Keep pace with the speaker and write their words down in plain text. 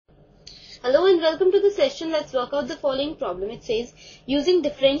Hello and welcome to the session. Let's work out the following problem. It says, using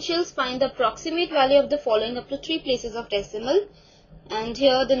differentials, find the approximate value of the following up to 3 places of decimal. And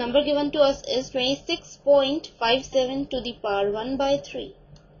here the number given to us is 26.57 to the power 1 by 3.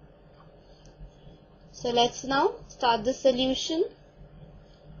 So let's now start the solution.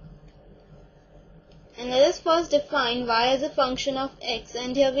 And let us first define y as a function of x,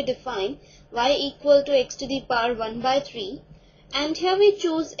 and here we define y equal to x to the power 1 by 3. And here we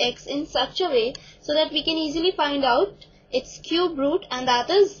choose x in such a way so that we can easily find out its cube root, and that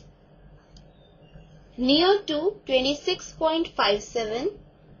is near to 26.57.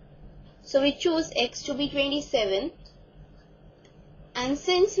 So we choose x to be 27. And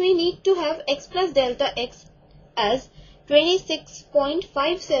since we need to have x plus delta x as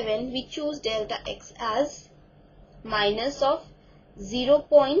 26.57, we choose delta x as minus of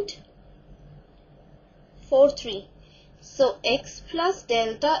 0.43. So x plus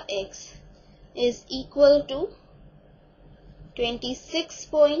delta x is equal to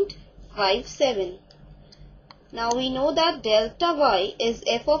 26.57. Now we know that delta y is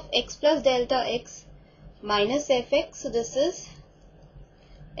f of x plus delta x minus fx. So this is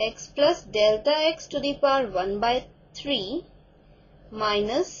x plus delta x to the power 1 by 3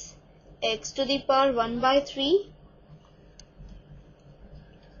 minus x to the power 1 by 3.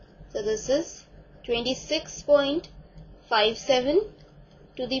 So this is 26.57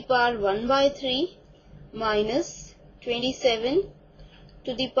 to the power 1 by 3 minus 27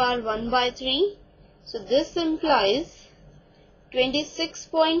 to the power 1 by 3. So this implies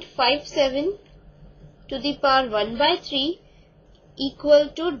 26.57 to the power 1 by 3 equal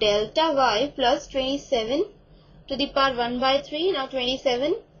to delta y plus 27 to the power 1 by 3. Now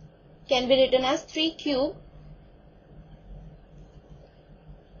 27 can be written as 3 cube.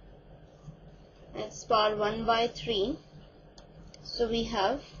 That's power 1 by 3. So we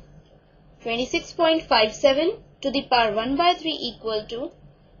have 26.57 to the power 1 by 3 equal to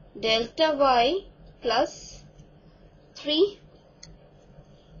delta y plus 3.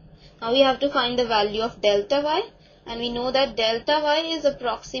 Now we have to find the value of delta y, and we know that delta y is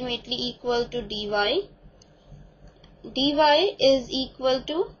approximately equal to dy. Dy is equal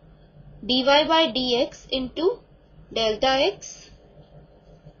to dy by dx into delta x.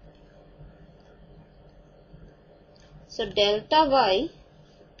 So delta y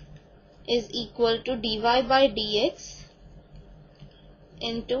is equal to dy by dx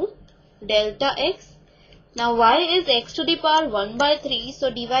into delta x. Now y is x to the power 1 by 3. So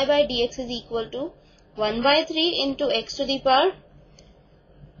dy by dx is equal to 1 by 3 into x to the power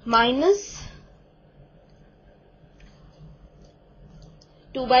minus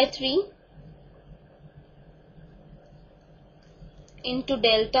 2 by 3 into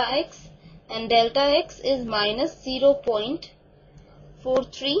delta x, and delta x is minus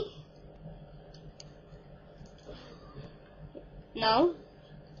 0.43. Now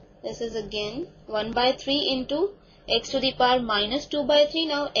this is again 1 by 3 into x to the power minus 2 by 3.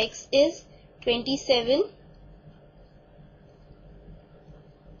 Now x is 27.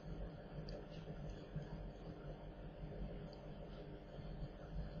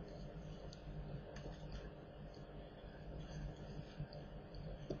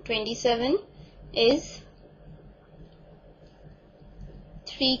 Is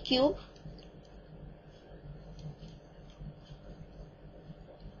 3 cube.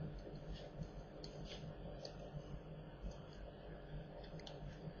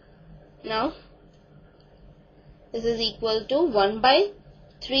 Now this is equal to 1 by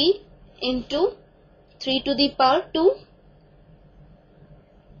 3 into 3 to the power 2,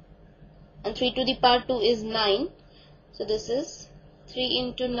 and 3 to the power 2 is 9. So this is 3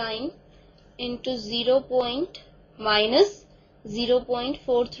 into 9 into minus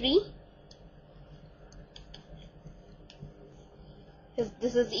 0.43.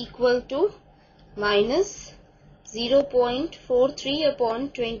 This is equal to minus 0.43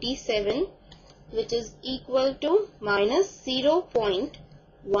 upon 27, which is equal to minus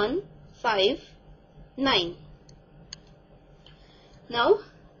 0.159. Now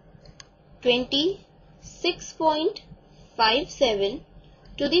 26.57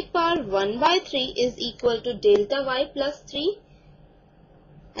 to the power 1 by 3 is equal to delta y plus 3,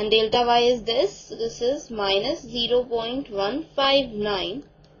 and delta y is this. So this is minus 0.159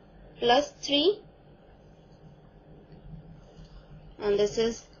 plus 3, and this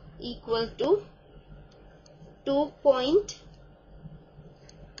is equal to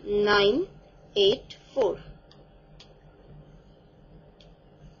 2.984.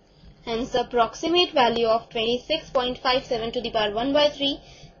 Hence the approximate value of 26.57 to the power 1 by 3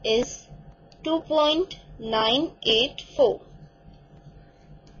 is 2.984.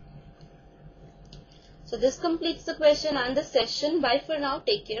 So this completes the question and the session. Bye for now.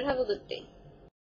 Take care. Have a good day.